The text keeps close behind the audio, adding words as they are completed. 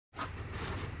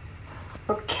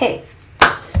Okay,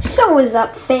 so what's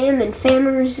up, fam and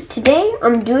famers? Today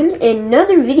I'm doing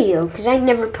another video because I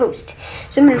never post.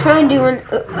 So I'm gonna try and do one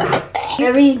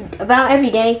about every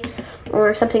day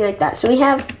or something like that. So we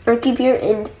have our keep here,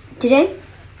 and today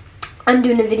I'm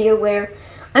doing a video where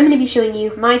I'm gonna be showing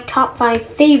you my top 5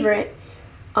 favorite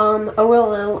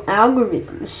OLL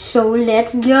algorithms. So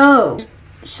let's go.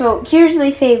 So here's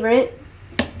my favorite.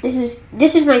 This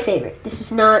is my favorite. This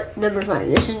is not number 5.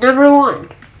 This is number 1.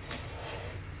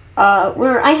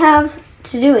 Where I have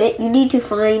to do it, you need to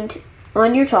find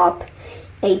on your top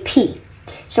a P.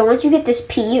 So once you get this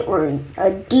P or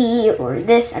a D or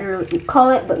this, I don't know what you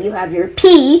call it, but you have your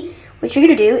P, what you're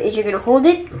going to do is you're going to hold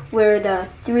it where the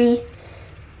 3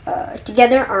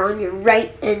 together are on your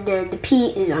right, and then the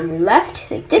P is on your left,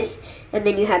 like this, and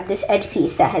then you have this edge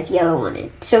piece that has yellow on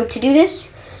it. So to do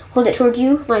this, hold it towards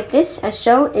you like this, as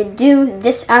so, and do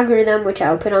this algorithm, which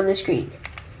I'll put on the screen.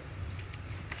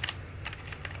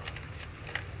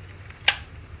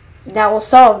 That will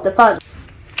solve the puzzle.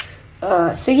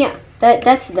 So yeah,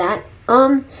 that's that.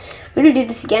 I'm gonna do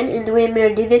this again, and the way I'm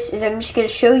gonna do this is I'm just gonna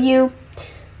show you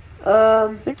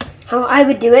how I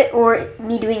would do it, or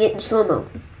me doing it in slow-mo.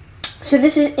 So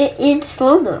this is it in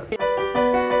slow-mo.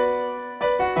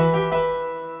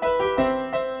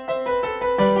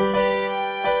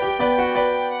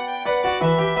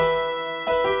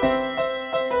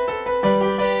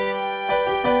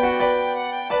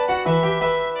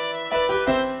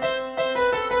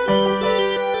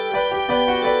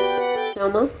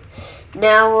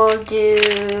 Now we'll do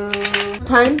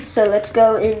time, so let's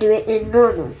go and do it in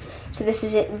normal. So this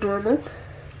is it in normal.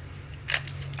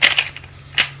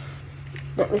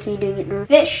 That was me doing it in normal.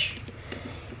 Fish.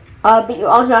 But you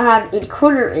also have a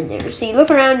corner in there. So you look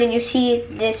around and you see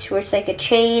this where it's like a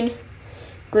chain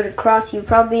going across. You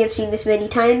probably have seen this many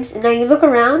times. And now you look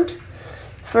around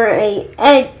for a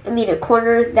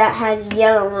corner that has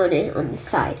yellow on it on the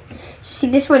side. See,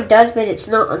 this one does, but it's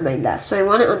not on my left, so I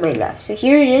want it on my left. So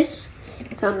here it is.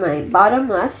 It's on my bottom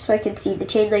left, so I can see the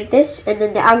chain like this, and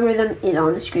then the algorithm is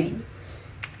on the screen.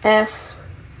 F.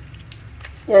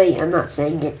 Oh yeah, I'm not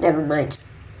saying it. Never mind.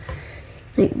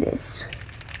 Like this.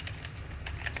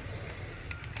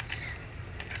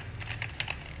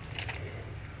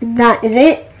 And that is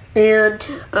it. And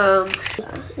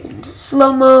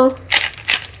slow-mo.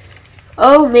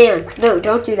 Oh man, no,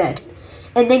 don't do that.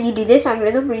 And then you do this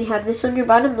algorithm where you have this on your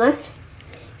bottom left.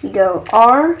 You go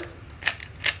R.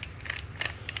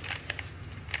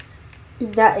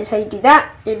 And that is how you do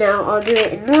that. And now I'll do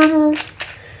it in normal.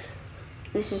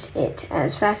 This is it,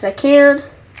 as fast as I can.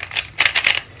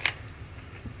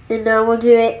 And now we'll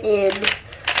do it in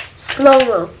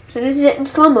slow-mo. So this is it in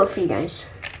slow-mo for you guys.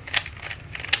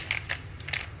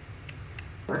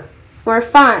 Or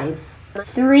 5,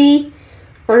 3,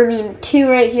 or 2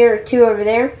 right here, or 2 over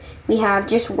there. We have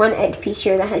just one edge piece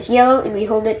here that has yellow, and we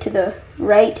hold it to the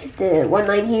right, the 1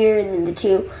 line here, and then the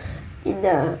 2 in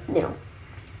the middle.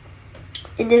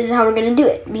 And this is how we're going to do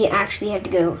it. We actually have to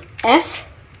go F,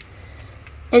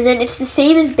 and then it's the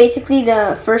same as basically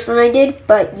the first one I did,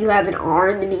 but you have an R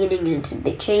in the beginning, and it's a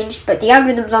bit changed, but the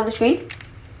algorithm's on the screen.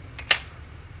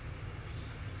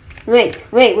 Wait,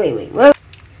 whoa.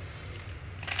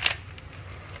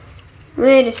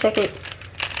 Wait a second.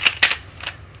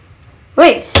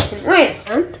 Wait a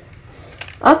second.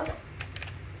 Up.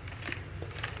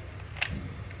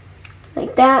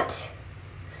 Like that.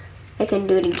 I can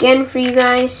do it again for you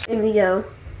guys. And we go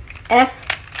F.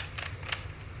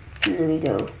 And then we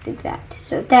go like that.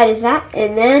 So that is that.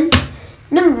 And then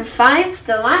number 5,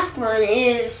 the last one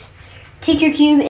is take your cube